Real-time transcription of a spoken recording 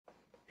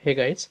Hey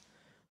guys,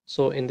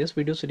 so in this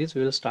video series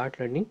we will start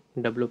learning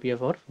WPF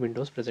or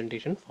Windows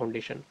Presentation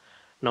Foundation.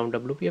 Now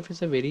WPF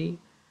is a very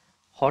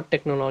hot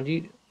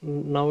technology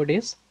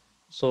nowadays.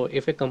 So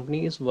if a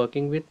company is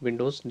working with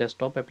Windows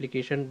desktop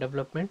application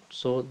development,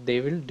 so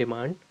they will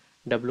demand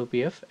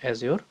WPF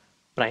as your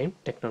prime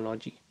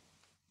technology.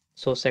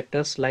 So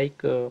sectors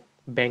like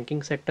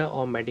banking sector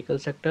or medical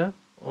sector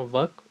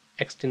work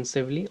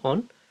extensively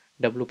on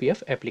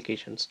WPF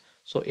applications.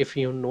 So if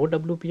you know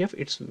WPF,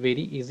 it's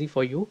very easy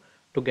for you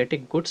to get a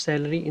good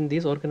salary in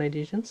these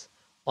organizations,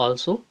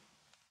 also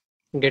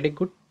get a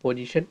good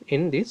position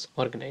in this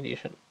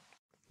organization.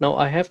 Now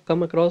I have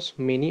come across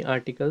many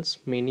articles,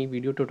 many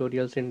video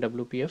tutorials in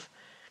WPF,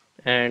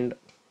 and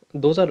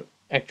those are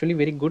actually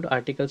very good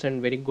articles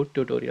and very good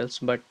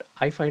tutorials, but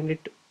I find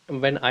it,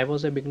 when I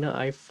was a beginner,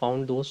 I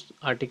found those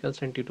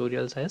articles and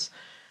tutorials as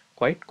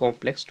quite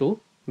complex to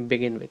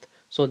begin with.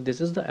 So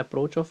this is the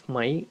approach of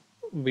my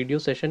video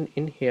session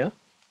in here,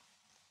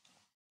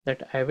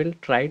 that I will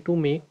try to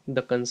make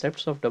the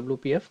concepts of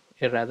WPF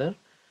a rather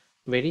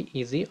very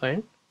easy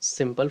and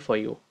simple for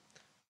you.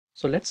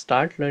 So let's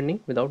start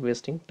learning without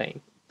wasting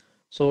time.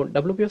 So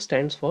WPF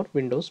stands for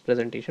Windows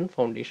Presentation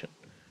Foundation.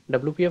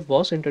 WPF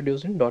was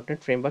introduced in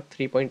 .NET Framework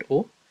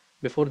 3.0.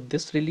 Before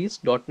this release,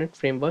 .NET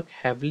Framework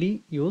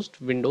heavily used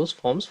Windows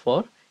Forms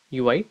for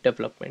UI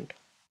development.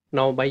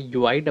 Now by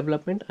UI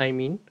development, I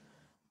mean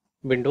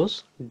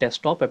Windows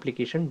desktop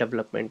application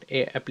development,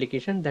 a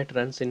application that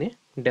runs in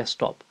a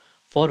desktop.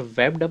 For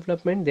web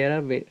development, there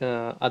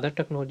are other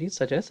technologies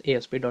such as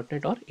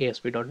ASP.NET or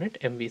ASP.NET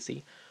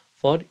MVC.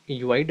 For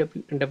UI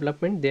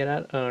development, there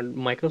are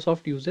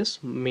Microsoft uses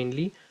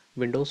mainly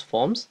Windows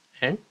Forms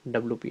and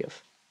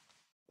WPF.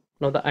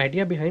 Now the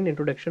idea behind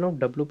introduction of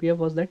WPF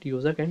was that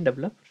user can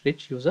develop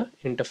rich user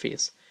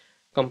interface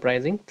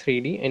comprising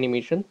 3D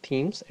animation,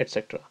 themes,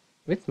 etc.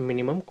 with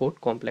minimum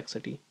code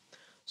complexity.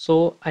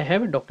 So I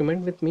have a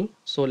document with me.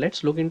 So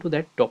let's look into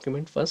that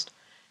document first,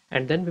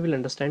 and then we will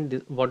understand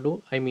this, what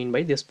do I mean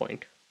by this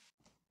point.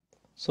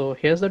 So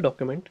here's the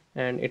document,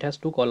 and it has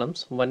two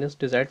columns. One is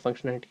desired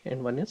functionality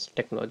and one is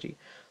technology.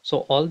 So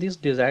all these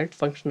desired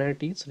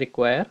functionalities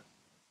require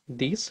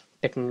these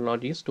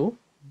technologies to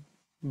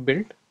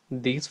build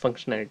these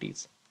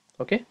functionalities.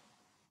 Okay.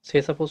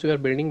 Say suppose you are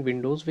building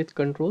windows with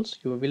controls,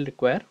 you will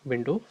require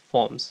window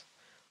forms.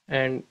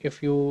 And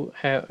if you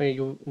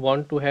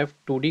want to have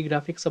 2D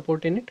graphic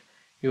support in it,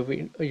 you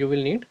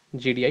will need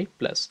GDI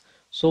plus.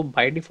 So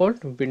by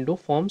default, window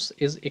forms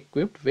is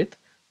equipped with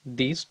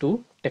these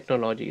two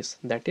technologies,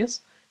 that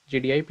is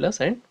GDI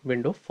plus and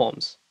window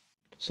forms.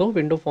 So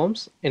window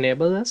forms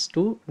enable us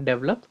to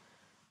develop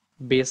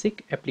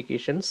basic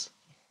applications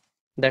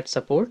that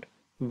support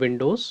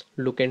Windows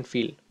look and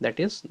feel. That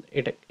is,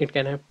 it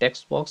can have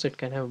text box, it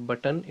can have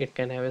button, it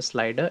can have a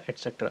slider,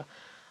 etc.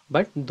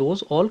 But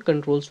those all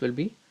controls will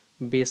be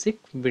basic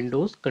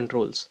Windows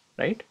controls,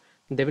 right?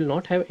 They will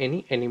not have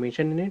any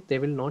animation in it, they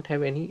will not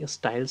have any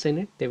styles in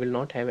it, they will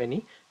not have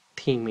any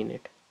theme in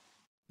it.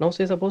 Now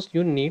say suppose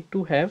you need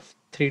to have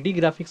 3D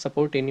graphic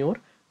support in your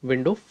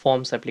window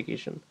forms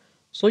application,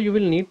 so you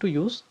will need to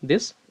use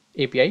this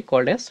API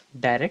called as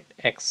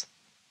DirectX.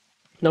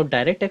 Now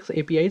DirectX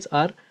APIs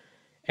are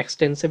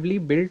extensively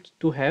built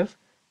to have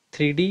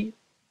 3D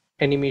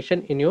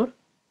animation in your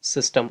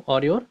system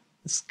or your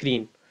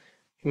screen.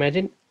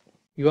 Imagine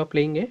you are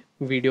playing a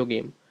video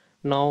game.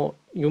 Now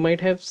you might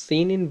have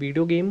seen in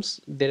video games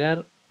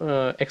there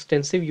are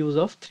extensive use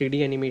of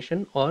 3D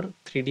animation or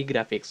 3D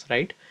graphics,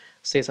 right?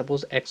 Say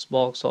suppose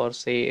Xbox or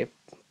say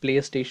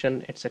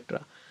PlayStation,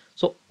 etc.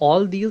 So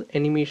all these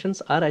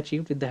animations are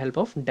achieved with the help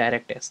of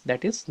DirectX.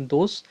 That is,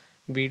 those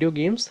video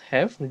games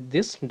have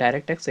this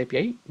DirectX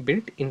API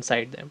built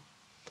inside them.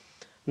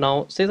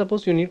 Now say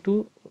suppose you need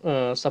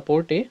to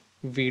support a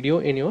video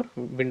in your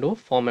window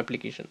form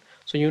application,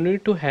 so you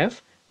need to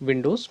have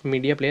Windows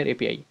Media Player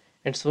API,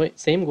 and so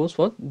same goes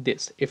for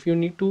this. If you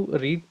need to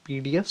read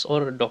PDFs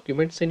or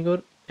documents in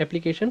your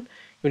application,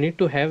 you need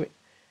to have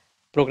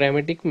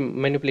programmatic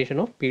manipulation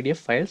of PDF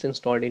files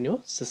installed in your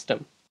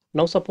system.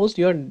 Now suppose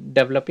you are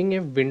developing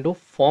a window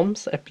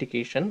forms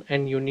application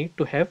and you need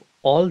to have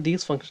all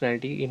these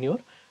functionality in your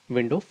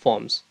window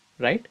forms,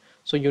 right?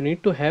 So you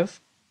need to have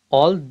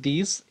all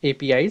these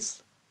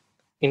APIs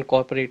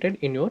incorporated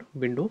in your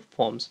window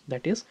forms.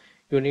 That is,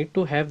 you need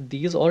to have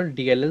these all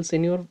DLLs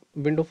in your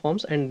window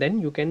forms, and then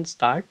you can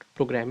start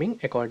programming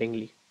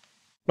accordingly.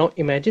 Now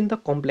imagine the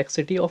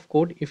complexity of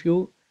code if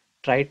you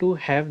try to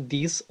have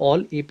these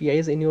all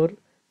APIs in your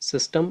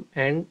system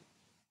and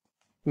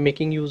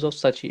making use of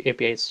such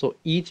APIs. So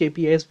each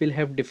APIs will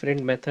have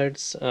different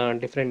methods,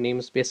 different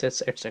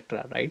namespaces,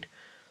 etc. Right?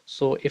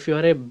 So if you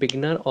are a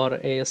beginner or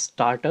a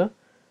starter,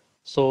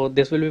 so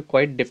this will be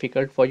quite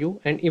difficult for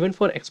you. And even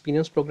for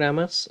experienced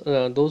programmers,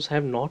 those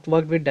have not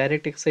worked with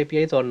DirectX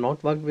APIs or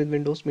not worked with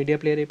Windows Media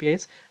Player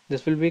APIs,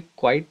 this will be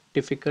quite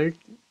difficult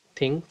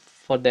thing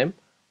for them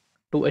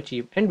to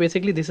achieve. And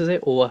basically this is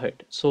a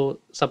overhead. So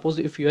suppose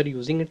if you are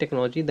using a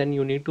technology, then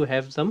you need to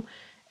have some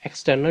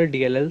external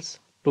DLLs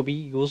to be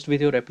used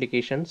with your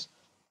applications,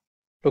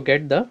 to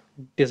get the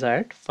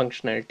desired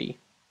functionality.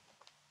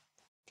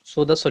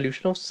 So the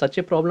solution of such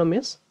a problem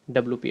is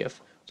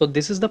WPF. So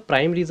this is the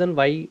prime reason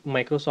why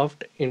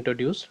Microsoft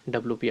introduced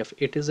WPF.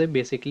 It is a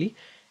basically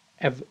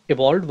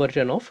evolved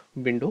version of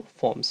window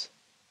forms.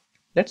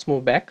 Let's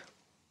move back.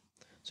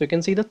 So you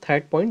can see the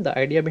third point, the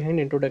idea behind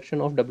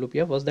introduction of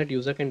WPF was that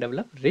user can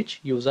develop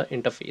rich user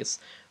interface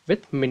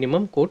with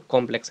minimum code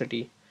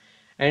complexity.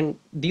 And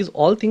these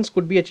all things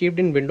could be achieved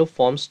in window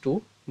forms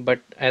too. But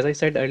as I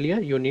said earlier,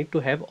 you need to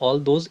have all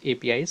those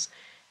APIs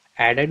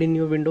added in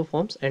your window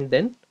forms, and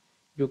then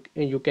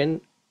you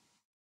can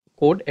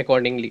code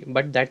accordingly,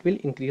 but that will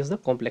increase the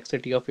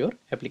complexity of your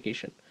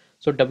application.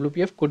 So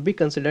WPF could be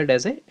considered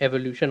as a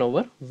evolution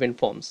over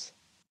WinForms.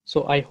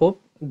 So I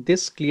hope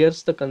this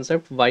clears the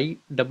concept why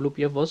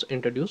WPF was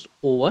introduced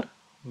over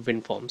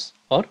WinForms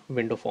or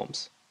window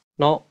forms.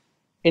 Now,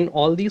 in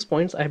all these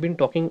points, I've been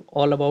talking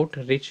all about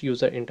rich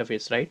user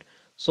interface, right?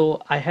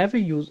 So I have a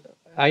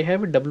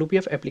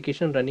WPF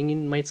application running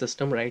in my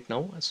system right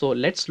now. So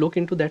let's look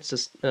into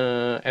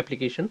that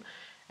application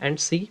and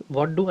see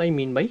what do I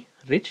mean by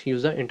rich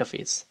user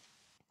interface.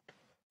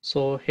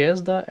 So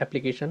here's the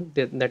application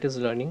that is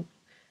running,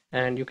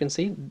 and you can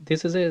see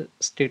this is a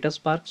status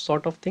bar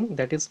sort of thing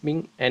that is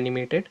being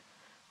animated.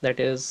 That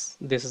is,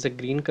 this is a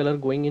green color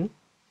going in,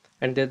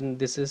 and then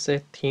this is a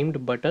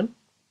themed button.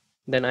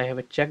 Then I have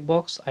a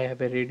checkbox, I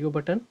have a radio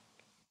button,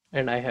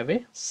 and I have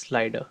a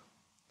slider,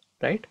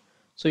 right?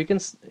 So you can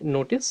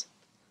notice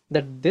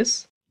that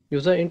this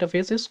user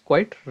interface is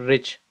quite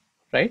rich,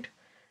 right?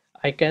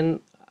 I can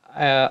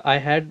I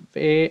had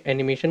a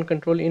animation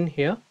control in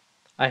here.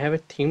 I have a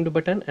themed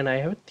button and I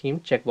have a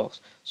themed checkbox.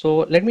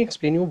 So let me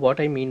explain you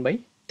what I mean by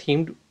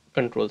themed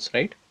controls,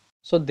 right?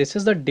 So this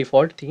is the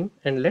default theme,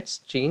 and let's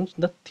change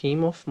the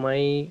theme of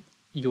my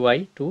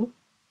UI to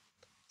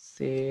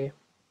say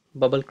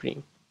bubble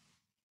cream.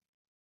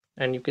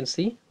 And you can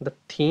see the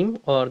theme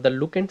or the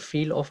look and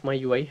feel of my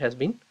UI has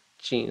been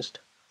changed.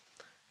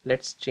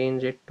 Let's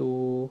change it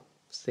to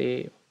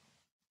say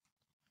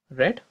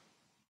red,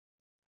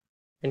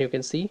 and you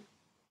can see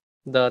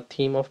the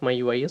theme of my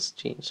UI is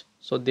changed.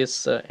 So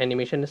this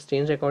animation is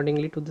changed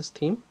accordingly to this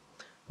theme.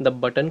 The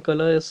button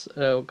color is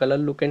color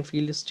look and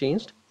feel is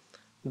changed.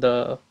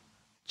 The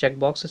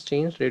checkbox is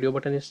changed, radio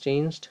button is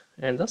changed,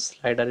 and the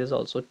slider is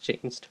also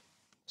changed.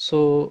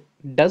 So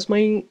does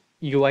my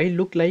UI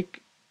look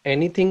like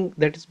anything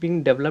that is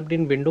being developed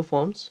in window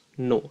forms?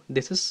 No,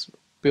 this is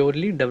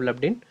purely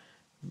developed in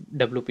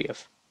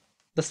WPF.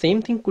 The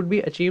same thing could be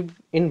achieved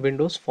in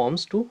Windows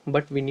Forms too,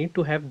 but we need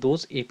to have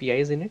those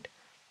APIs in it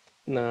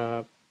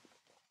uh,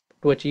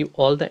 to achieve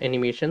all the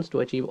animations, to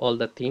achieve all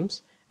the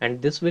themes,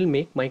 and this will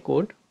make my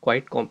code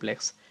quite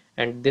complex.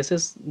 And this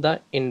is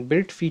the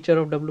inbuilt feature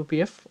of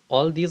WPF.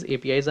 All these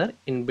APIs are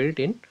inbuilt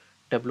in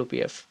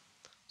WPF.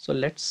 So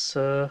let's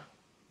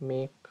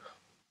make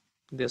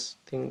this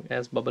thing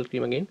as bubble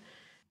cream again,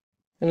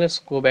 and let's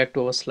go back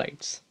to our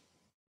slides.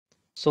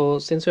 So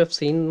since you have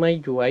seen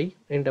my UI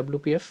in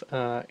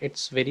WPF,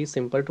 it's very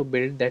simple to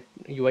build that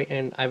UI,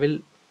 and I will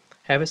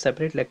have a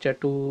separate lecture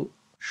to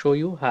show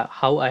you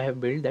how I have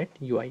built that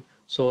UI.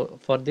 So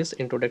for this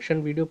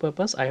introduction video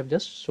purpose, I have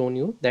just shown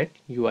you that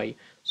UI.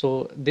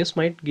 So this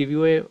might give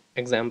you a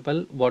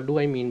example. What do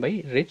I mean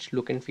by rich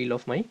look and feel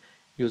of my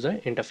user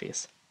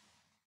interface?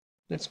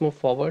 Let's move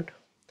forward.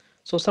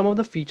 So some of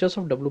the features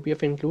of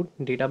WPF include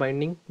data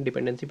binding,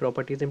 dependency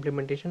properties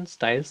implementation,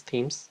 styles,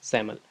 themes,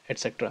 XAML,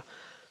 etc.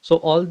 So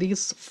all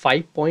these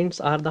 5 points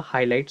are the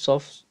highlights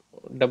of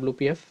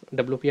WPF.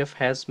 WPF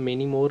has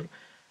many more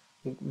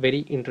very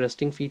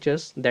interesting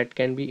features that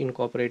can be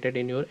incorporated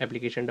in your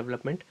application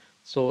development.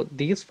 So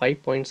these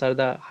 5 points are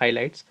the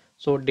highlights.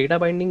 So data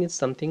binding is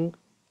something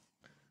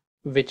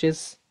which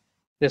is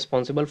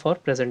responsible for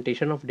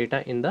presentation of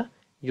data in the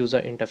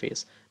user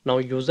interface. Now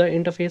user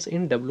interface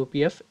in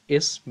WPF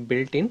is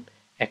built in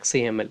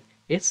XAML,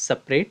 a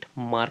separate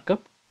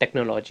markup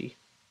technology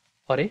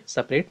or a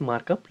separate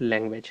markup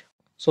language.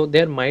 So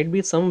there might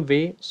be some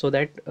way so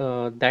that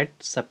that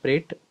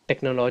separate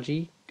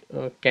technology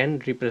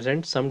can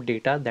represent some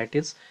data that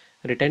is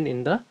written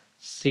in the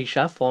C#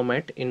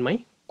 format in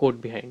my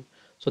code behind.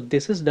 So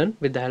this is done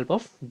with the help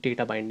of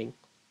data binding,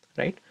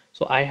 right?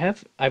 So I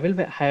will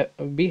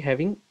be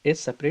having a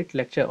separate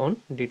lecture on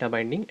data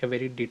binding, a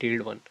very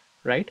detailed one,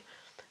 right?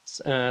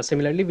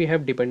 Similarly, we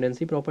have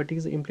dependency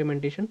properties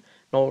implementation.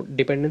 Now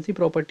dependency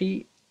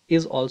property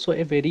is also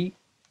a very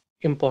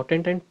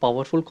important and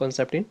powerful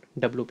concept in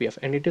WPF,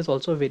 and it is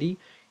also very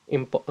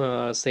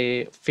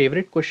say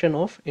favorite question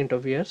of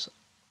interviewers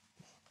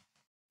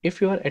if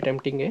you are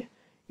attempting a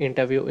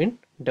interview in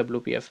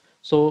WPF.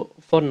 So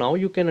for now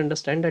you can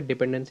understand that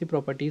dependency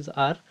properties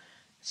are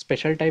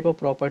special type of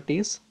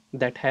properties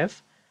that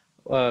have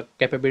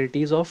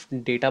capabilities of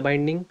data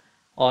binding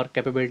or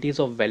capabilities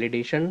of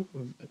validation,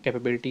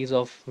 capabilities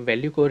of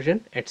value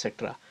coercion,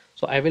 etc.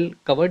 So I will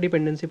cover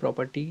dependency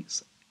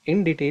properties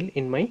in detail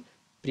in my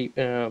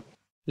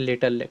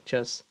later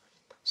lectures.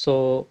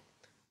 So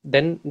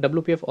then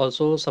WPF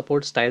also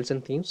supports styles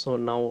and themes. So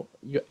now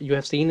you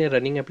have seen a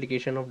running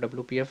application of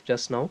WPF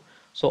just now.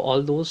 So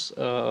all those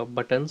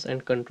buttons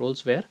and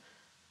controls were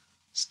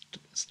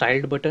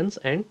styled buttons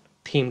and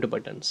themed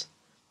buttons.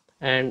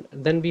 And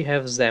then we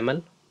have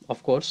XAML,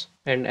 of course,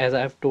 and as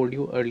I've told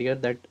you earlier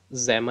that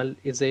XAML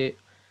is a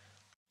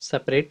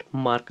separate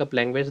markup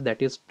language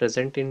that is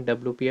present in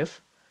WPF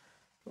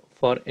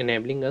for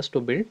enabling us to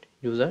build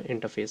user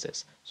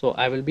interfaces. So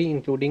I will be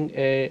including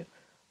a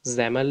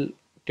XAML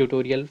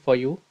tutorial for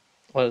you,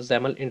 or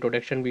XAML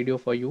introduction video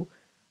for you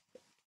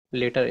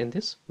later in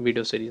this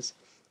video series.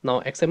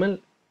 Now XML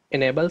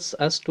enables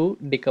us to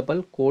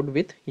decouple code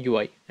with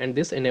UI, and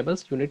this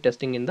enables unit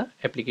testing in the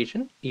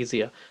application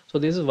easier. So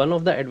this is one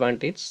of the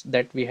advantages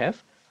that we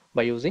have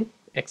by using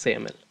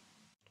XAML.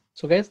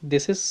 So guys,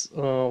 this is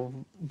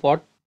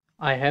what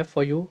I have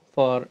for you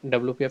for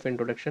WPF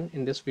introduction.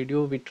 In this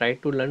video we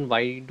tried to learn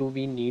why do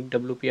we need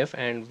WPF,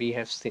 and we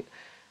have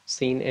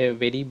seen a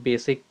very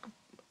basic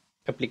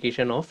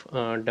application of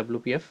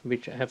WPF,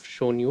 which I have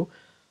shown you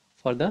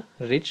for the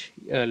rich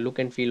look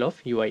and feel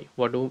of UI.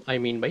 What do I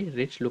mean by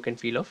rich look and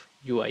feel of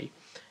UI?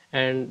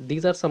 And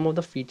these are some of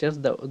the features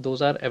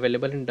those are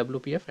available in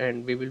WPF,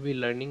 and we will be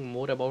learning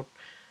more about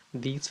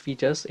these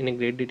features in a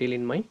great detail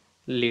in my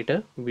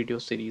later video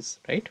series,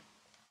 right?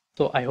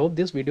 So I hope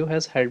this video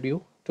has helped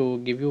you to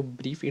give you a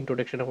brief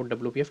introduction about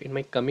WPF. In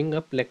my coming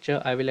up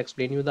lecture, I will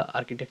explain you the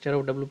architecture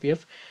of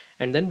WPF,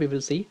 and then we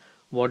will see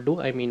what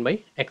do I mean by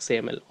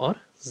XAML or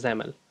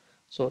XAML.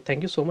 So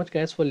thank you so much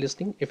guys for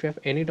listening. If you have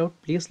any doubt,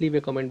 please leave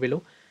a comment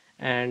below,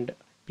 and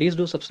please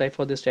do subscribe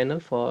for this channel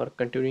for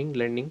continuing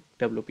learning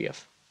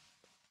WPF.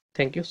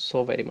 Thank you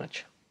so very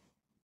much.